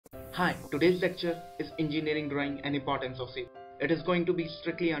Hi, today's lecture is Engineering Drawing and Importance of Safety. It is going to be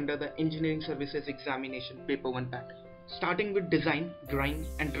strictly under the Engineering Services Examination Paper 1 pattern. Starting with design, drawing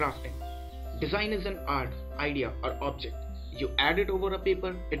and drafting. Design is an art, idea or object. You add it over a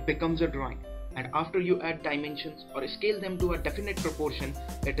paper, it becomes a drawing. And after you add dimensions or scale them to a definite proportion,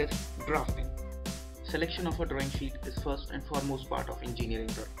 it is drafting. Selection of a drawing sheet is first and foremost part of engineering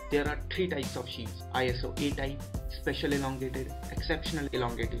drawing. There are three types of sheets: ISO A type, special elongated, exceptional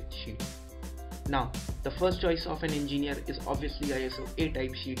elongated sheet. Now, the first choice of an engineer is obviously ISO A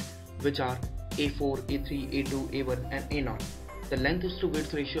type sheet, which are A4, A3, A2, A1 and A0. The length is to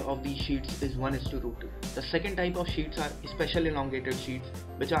width ratio of these sheets is 1:2. The second type of sheets are special elongated sheets,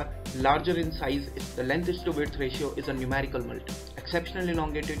 which are larger in size. The length is to width ratio is a numerical multi. Exceptional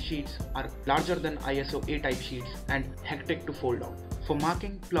elongated sheets are larger than ISO A type sheets and hectic to fold out. For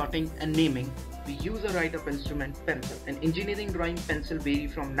marking, plotting and naming, we use a write-up instrument, pencil. An engineering drawing pencil vary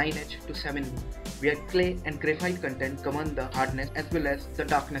from 9H to 7B, where clay and graphite content govern the hardness as well as the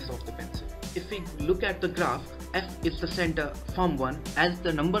darkness of the pencil. If we look at the graph, F is the center, form 1. As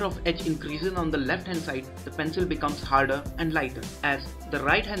the number of H increases on the left hand side, the pencil becomes harder and lighter. As the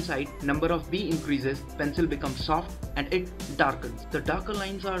right hand side, number of B increases, pencil becomes soft and it darkens. The darker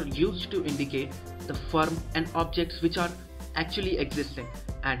lines are used to indicate the firm and objects which are actually existing,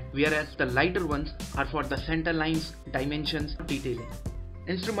 and whereas the lighter ones are for the center lines, dimensions, detailing.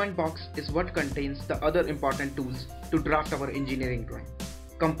 Instrument box is what contains the other important tools to draft our engineering drawing.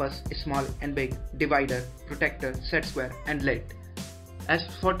 Compass, small and big, divider, protector, set square and lead. As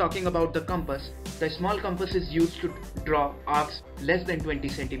for talking about the compass, the small compass is used to draw arcs less than 20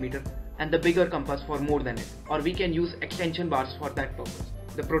 cm and the bigger compass for more than it, or we can use extension bars for that purpose.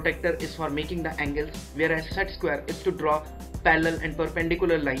 The protector is for making the angles, whereas set square is to draw parallel and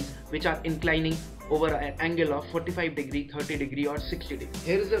perpendicular lines which are inclining over an angle of 45 degree, 30 degree or 60 degree.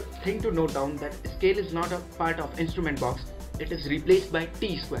 Here is a thing to note down that scale is not a part of instrument box. It is replaced by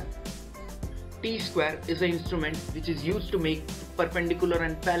T-square. T-square is an instrument which is used to make perpendicular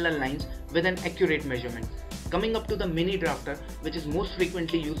and parallel lines with an accurate measurement. Coming up to the mini drafter, which is most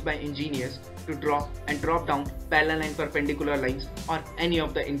frequently used by engineers to draw and drop down parallel and perpendicular lines or any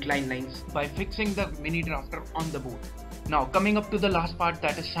of the inclined lines by fixing the mini drafter on the board. Now coming up to the last part,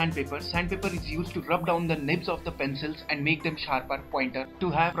 that is sandpaper. Sandpaper is used to rub down the nibs of the pencils and make them sharper, pointer, to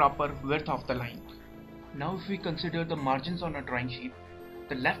have proper width of the line. Now if we consider the margins on a drawing sheet,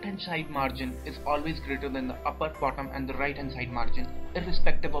 the left hand side margin is always greater than the upper, bottom and the right hand side margin,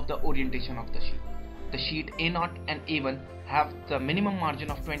 irrespective of the orientation of the sheet. The sheet A0 and A1 have the minimum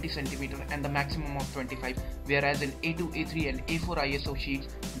margin of 20 cm and the maximum of 25, whereas in A2, A3 and A4 ISO sheets,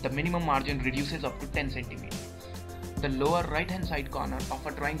 the minimum margin reduces up to 10 cm. The lower right hand side corner of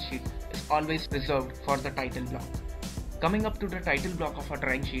a drawing sheet is always reserved for the title block. Coming up to the title block of a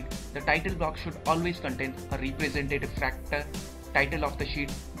drawing sheet, the title block should always contain a representative character, title of the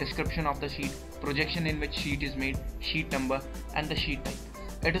sheet, description of the sheet, projection in which sheet is made, sheet number and the sheet type.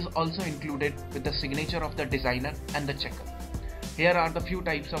 It is also included with the signature of the designer and the checker. Here are the few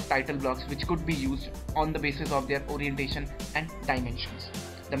types of title blocks which could be used on the basis of their orientation and dimensions.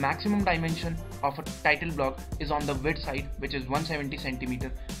 The maximum dimension of a title block is on the width side, which is 170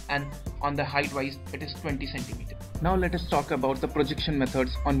 cm, and on the height wise it is 20 cm. Now let us talk about the projection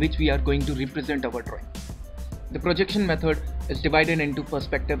methods on which we are going to represent our drawing. The projection method is divided into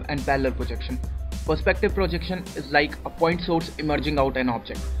perspective and parallel projection. Perspective projection is like a point source emerging out an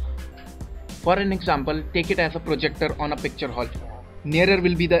object. For an example, take it as a projector on a picture hall. Nearer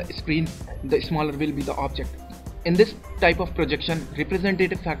will be the screen, the smaller will be the object. In this type of projection,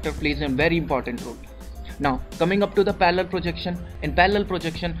 representative factor plays a very important role. Now, coming up to the parallel projection, in parallel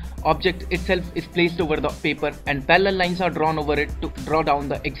projection, object itself is placed over the paper and parallel lines are drawn over it to draw down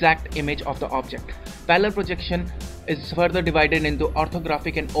the exact image of the object. Parallel projection is further divided into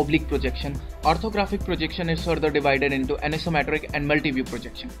orthographic and oblique projection. Orthographic projection is further divided into anisometric and multi-view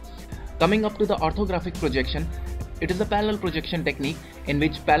projection. Coming up to the orthographic projection, it is a parallel projection technique in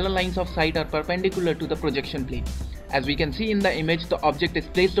which parallel lines of sight are perpendicular to the projection plane. As we can see in the image, the object is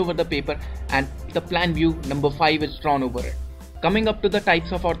placed over the paper and the plan view number 5 is drawn over it. Coming up to the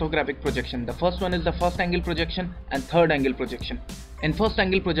types of orthographic projection, the first one is the first angle projection and third angle projection. In first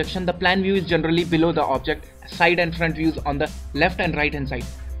angle projection, the plan view is generally below the object, side and front views on the left and right hand side.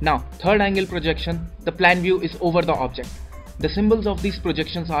 Now, third angle projection, the plan view is over the object. The symbols of these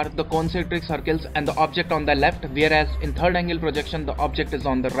projections are the concentric circles and the object on the left, whereas in third angle projection the object is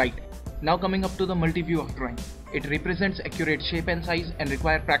on the right. Now coming up to the multi-view of drawing. It represents accurate shape and size and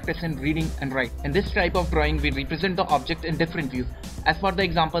require practice in reading and writing. In this type of drawing, we represent the object in different views. As for the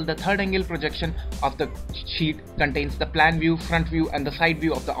example, the third angle projection of the sheet contains the plan view, front view and the side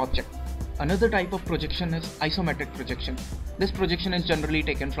view of the object. Another type of projection is isometric projection. This projection is generally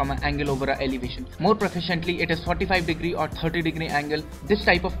taken from an angle over an elevation. More proficiently, it is 45 degree or 30 degree angle. This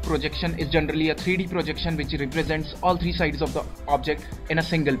type of projection is generally a 3D projection which represents all three sides of the object in a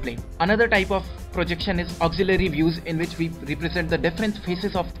single plane. Another type of projection is auxiliary views, in which we represent the different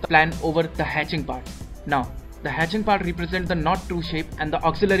faces of the plan over the hatching part. Now, the hatching part represents the not true shape and the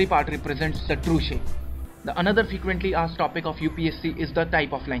auxiliary part represents the true shape. The another frequently asked topic of UPSC is the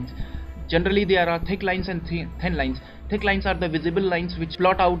type of lines. Generally, there are thick lines and thin lines. Thick lines are the visible lines which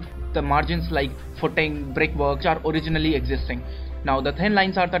plot out the margins like footing, brickwork, which are originally existing. Now, the thin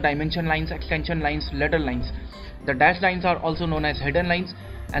lines are the dimension lines, extension lines, ladder lines. The dashed lines are also known as hidden lines,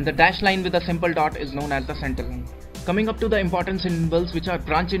 and the dashed line with a simple dot is known as the center line. Coming up to the important symbols which are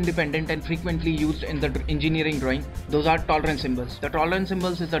branch independent and frequently used in the engineering drawing, those are tolerance symbols. The tolerance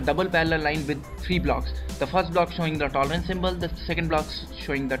symbols is a double parallel line with 3 blocks. The first block showing the tolerance symbol, the second block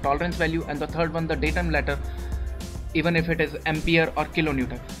showing the tolerance value, and the third one the datum letter, even if it is ampere or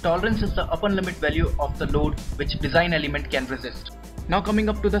kilonewton. Tolerance is the upper limit value of the load which design element can resist. Now coming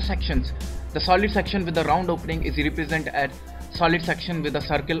up to the sections. The solid section with the round opening is represented as solid section with a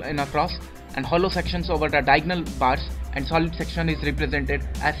circle in a cross, and hollow sections over the diagonal bars, and solid section is represented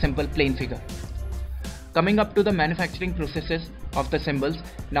as simple plain figure. Coming up to the manufacturing processes of the symbols.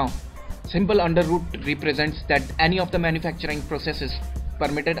 Now, symbol under root represents that any of the manufacturing process is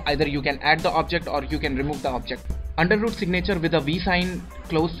permitted. Either you can add the object or you can remove the object. Under root signature with a V sign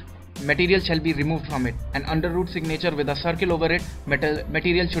closed, material shall be removed from it, and under root signature with a circle over it,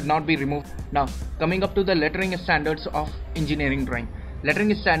 material should not be removed. Now, coming up to the lettering standards of engineering drawing.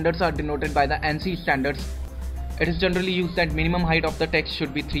 Lettering standards are denoted by the ANSI standards. It is generally used that minimum height of the text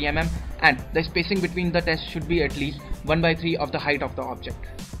should be 3 mm and the spacing between the text should be at least 1/3 of the height of the object.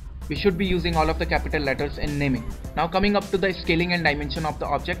 We should be using all of the capital letters in naming. Now coming up to the scaling and dimension of the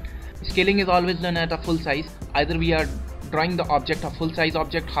object. Scaling is always done at a full size. Either we are drawing the object a full size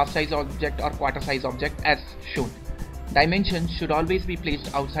object, half size object or quarter size object as shown. Dimension should always be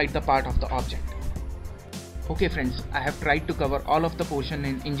placed outside the part of the object. Okay friends, I have tried to cover all of the portion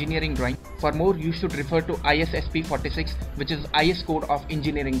in engineering drawing. For more, you should refer to IES SP 46, which is IES code of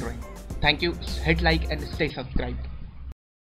engineering drawing. Thank you, hit like and stay subscribed.